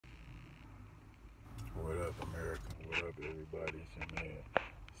to everybody? It's your man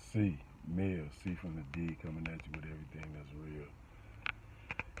C Mill, C from the D, coming at you with everything that's real.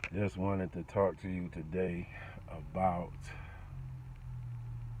 Just wanted to talk to you today about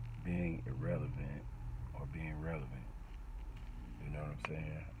being irrelevant or being relevant. You know what I'm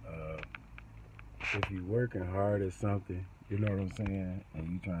saying? If you're working hard at something, you know what I'm saying,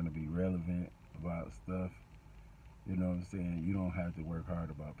 and you trying to be relevant about stuff, you know what I'm saying, you don't have to work hard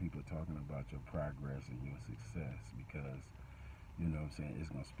about people talking about your progress and your success because, you know what I'm saying, it's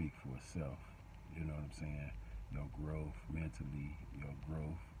going to speak for itself. You know what I'm saying? Your growth mentally, your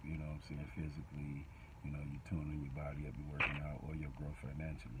growth, you know what I'm saying, physically, you know, you tuning your body up, you working out, or your growth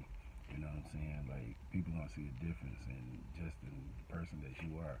financially. You know what I'm saying? Like, people don't see a difference in just in the person that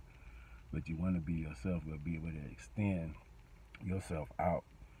you are. But you want to be yourself, but be able to extend yourself out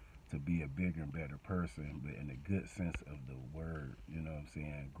to be a bigger and better person, but in a good sense of the word, you know what I'm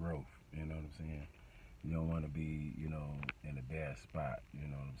saying? Growth, you know what I'm saying? You don't want to be, you know, in a bad spot, you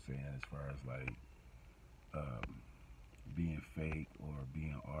know what I'm saying? As far as like being fake or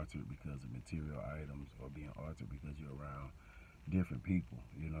being altered because of material items or being altered because you're around different people,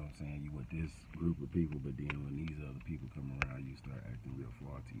 you know what I'm saying? You with this group of people, but then when these other people come around, you start acting real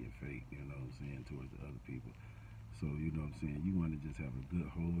faulty and fake, you know what I'm saying, towards the other people. So, you know what I'm saying? You want to just have a good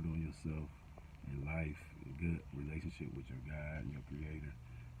hold on yourself in life, a good relationship with your God and your creator,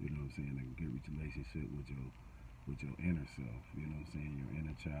 you know what I'm saying? A good relationship with your inner self, you know what I'm saying? Your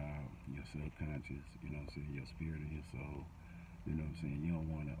inner child, your subconscious, you know what I'm saying? Your spirit and your soul, you know what I'm saying? You don't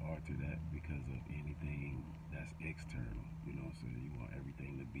want to alter that because of anything that's external, you know what I'm saying? You want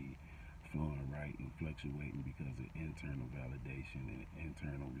everything to be flowing right and fluctuating because of internal validation and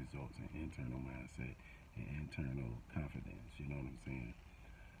internal results and internal mindset and internal confidence. You know what I'm saying?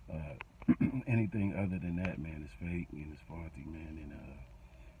 Anything other than that, man, is fake and it's faulty, man. And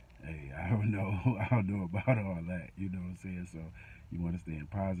hey, I don't know. I don't know about all that. You know what I'm saying? So you want to stay in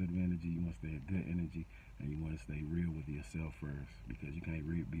positive energy. You want to stay in good energy, and you want to stay real with yourself first because you can't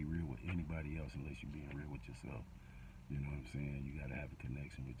be real with anybody else unless you're being real with yourself. You know what I'm saying? You gotta have a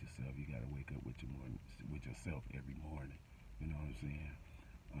connection with yourself. You gotta wake up with with yourself every morning. You know what I'm saying?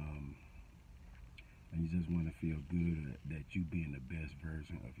 Um, and you just want to feel good that you being the best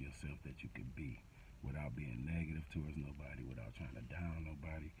version of yourself that you can be, without being negative towards nobody, without trying to down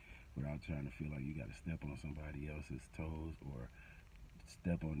nobody, without trying to feel like you got to step on somebody else's toes or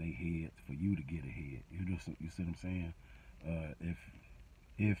step on their heads for you to get ahead. You see what I'm saying?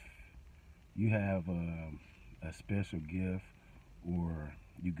 If you have a special gift, or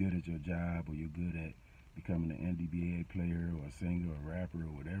you're good at your job, or you're good at becoming an NBA player or a singer or a rapper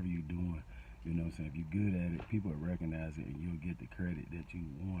or whatever you're doing, you know what I'm saying? If you're good at it, people will recognize it and you'll get the credit that you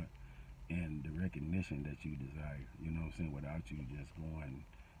want and the recognition that you desire, you know what I'm saying? Without you just going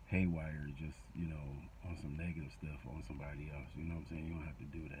haywire, just, you know, on some negative stuff on somebody else, you know what I'm saying? You don't have to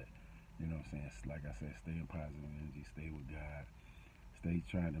do that. You know what I'm saying? Like I said, stay in positive energy, stay with God, stay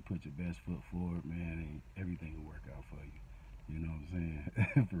trying to put your best foot forward, man, and everything will work out for you. You know what I'm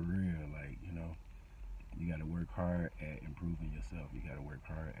saying? For real, like, you know, you got to work hard at improving yourself. You got to work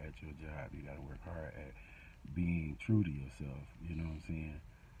hard at your job. You got to work hard at being true to yourself. You know what I'm saying?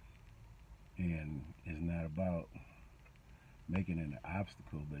 And it's not about making it an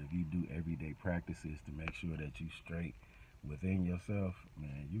obstacle, but if you do everyday practices to make sure that you straight within yourself,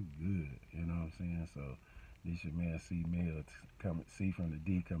 man, you good. You know what I'm saying? So this your man C Mill, C from the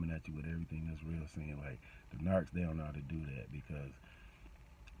D, coming at you with everything that's real. Saying like the narcs, they don't know how to do that because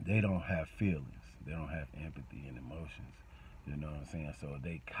they don't have feelings, they don't have empathy and emotions. You know what I'm saying? So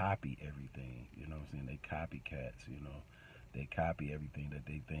they copy everything. You know what I'm saying? They copycats. You know, they copy everything that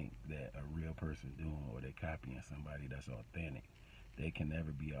they think that a real person doing, or they copying somebody that's authentic. They can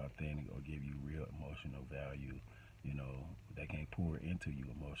never be authentic or give you real emotional value. You know, they can't pour into you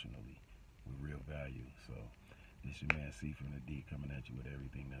emotionally with real value. So this your man C from the D, coming at you with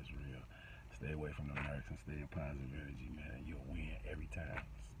everything that's real. Stay away from the narcs and stay in positive energy, man. You'll win every time,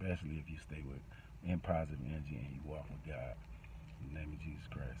 especially if you stay in positive energy and you walk with God. In the name of Jesus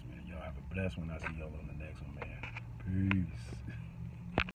Christ, man. Y'all have a blessed one. I'll see y'all on the next one, man. Peace.